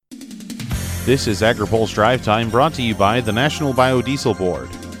This is AgriPulse Drive Time, brought to you by the National Biodiesel Board.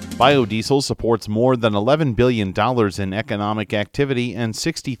 Biodiesel supports more than $11 billion in economic activity and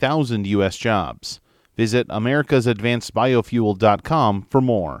 60,000 U.S. jobs. Visit americasadvancedbiofuel.com for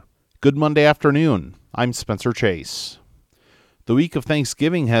more. Good Monday afternoon. I'm Spencer Chase. The week of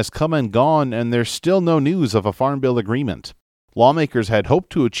Thanksgiving has come and gone, and there's still no news of a Farm Bill agreement. Lawmakers had hoped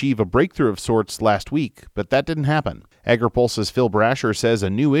to achieve a breakthrough of sorts last week, but that didn't happen. AgriPulse's Phil Brasher says a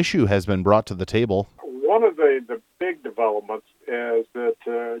new issue has been brought to the table. One of the big developments is that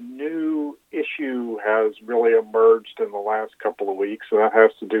a new issue has really emerged in the last couple of weeks, and that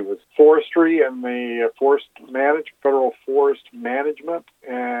has to do with forestry and the federal forest management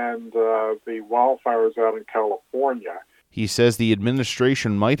and the wildfires out in California. He says the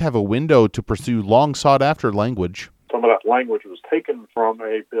administration might have a window to pursue long-sought-after language. Some of that language was taken from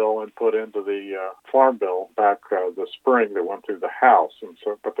a bill and put into the Farm Bill back this spring that went through the House,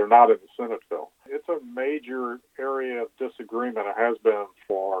 but they're not in the Senate bill. It's a major area of disagreement. It has been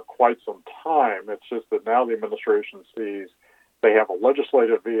for quite some time. It's just that now the administration sees they have a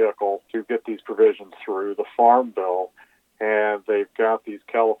legislative vehicle to get these provisions through, the Farm Bill, and they've got these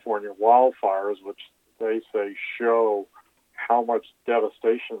California wildfires, which they say show how much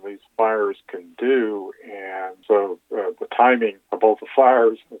devastation these fires can do. And so the timing of both the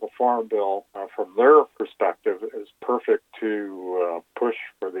fires and the Farm Bill, from their perspective, is perfect to push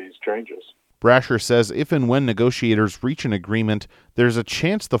for these changes. Brasher says if and when negotiators reach an agreement, there's a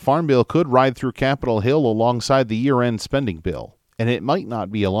chance the Farm Bill could ride through Capitol Hill alongside the year-end spending bill, and it might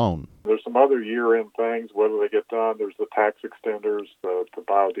not be alone. There's some other year-end things, whether they get done. There's the tax extenders, the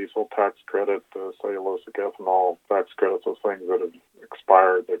biodiesel tax credit, the cellulosic ethanol tax credits, those things that have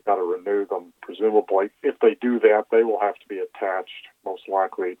expired. They've got to renew them, presumably. If they do that, they will have to be attached, most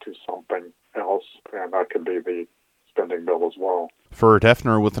likely, to something else, and that could be the spending bill as well. Ferd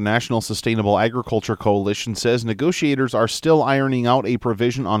Hefner with the National Sustainable Agriculture Coalition says negotiators are still ironing out a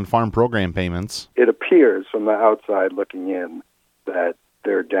provision on farm program payments. It appears from the outside looking in that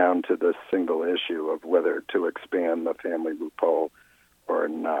they're down to the single issue of whether to expand the family loophole or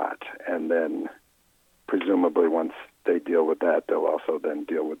not. And then presumably once they deal with that, they'll also then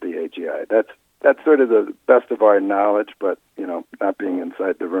deal with the AGI. That's sort of the best of our knowledge, but, not being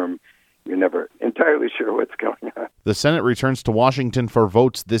inside the room, you're never entirely sure what's going on. The Senate returns to Washington for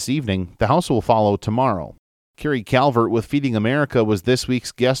votes this evening. The House will follow tomorrow. Carrie Calvert with Feeding America was this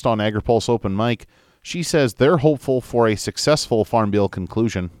week's guest on AgriPulse Open Mic. She says they're hopeful for a successful Farm Bill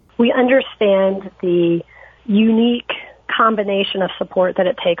conclusion. We understand the unique combination of support that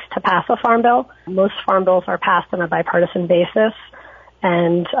it takes to pass a Farm Bill. Most Farm Bills are passed on a bipartisan basis,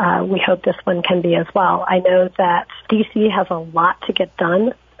 and we hope this one can be as well. I know that D.C. has a lot to get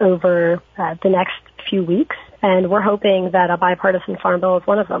done over the next few weeks, and we're hoping that a bipartisan Farm Bill is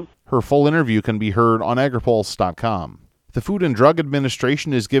one of them. Her full interview can be heard on agripulse.com. The Food and Drug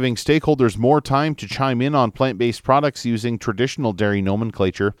Administration is giving stakeholders more time to chime in on plant-based products using traditional dairy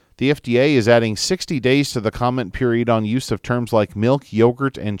nomenclature. The FDA is adding 60 days to the comment period on use of terms like milk,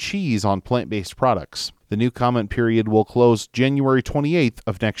 yogurt, and cheese on plant-based products. The new comment period will close January 28th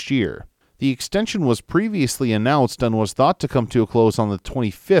of next year. The extension was previously announced and was thought to come to a close on the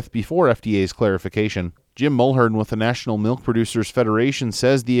 25th before FDA's clarification. Jim Mulhern with the National Milk Producers Federation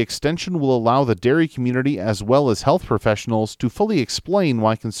says the extension will allow the dairy community as well as health professionals to fully explain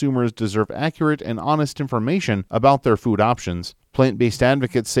why consumers deserve accurate and honest information about their food options. Plant-based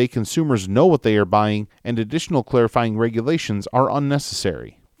advocates say consumers know what they are buying and additional clarifying regulations are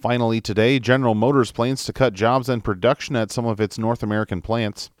unnecessary. Finally today, General Motors plans to cut jobs and production at some of its North American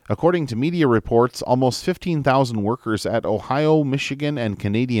plants. According to media reports, almost 15,000 workers at Ohio, Michigan, and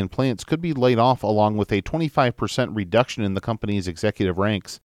Canadian plants could be laid off, along with a 25% reduction in the company's executive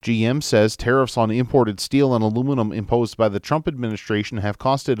ranks. GM says tariffs on imported steel and aluminum imposed by the Trump administration have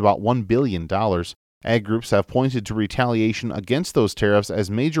costed about $1 billion. Ag groups have pointed to retaliation against those tariffs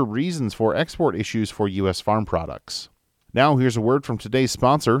as major reasons for export issues for U.S. farm products. Now here's a word from today's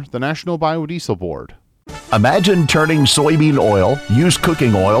sponsor, the National Biodiesel Board. Imagine turning soybean oil, used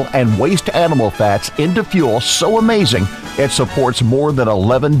cooking oil, and waste animal fats into fuel so amazing it supports more than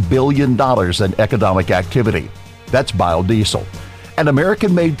 $11 billion in economic activity. That's biodiesel, an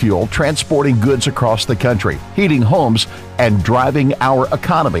American-made fuel transporting goods across the country, heating homes, and driving our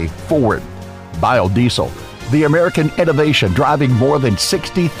economy forward. Biodiesel, the American innovation driving more than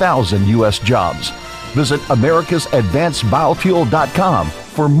 60,000 U.S. jobs. Visit americasadvancedbiofuel.com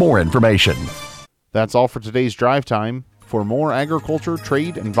for more information. That's all for today's Drive Time. For more agriculture,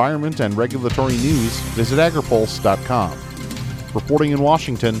 trade, environment, and regulatory news, visit agripulse.com. Reporting in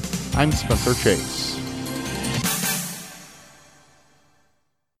Washington, I'm Spencer Chase.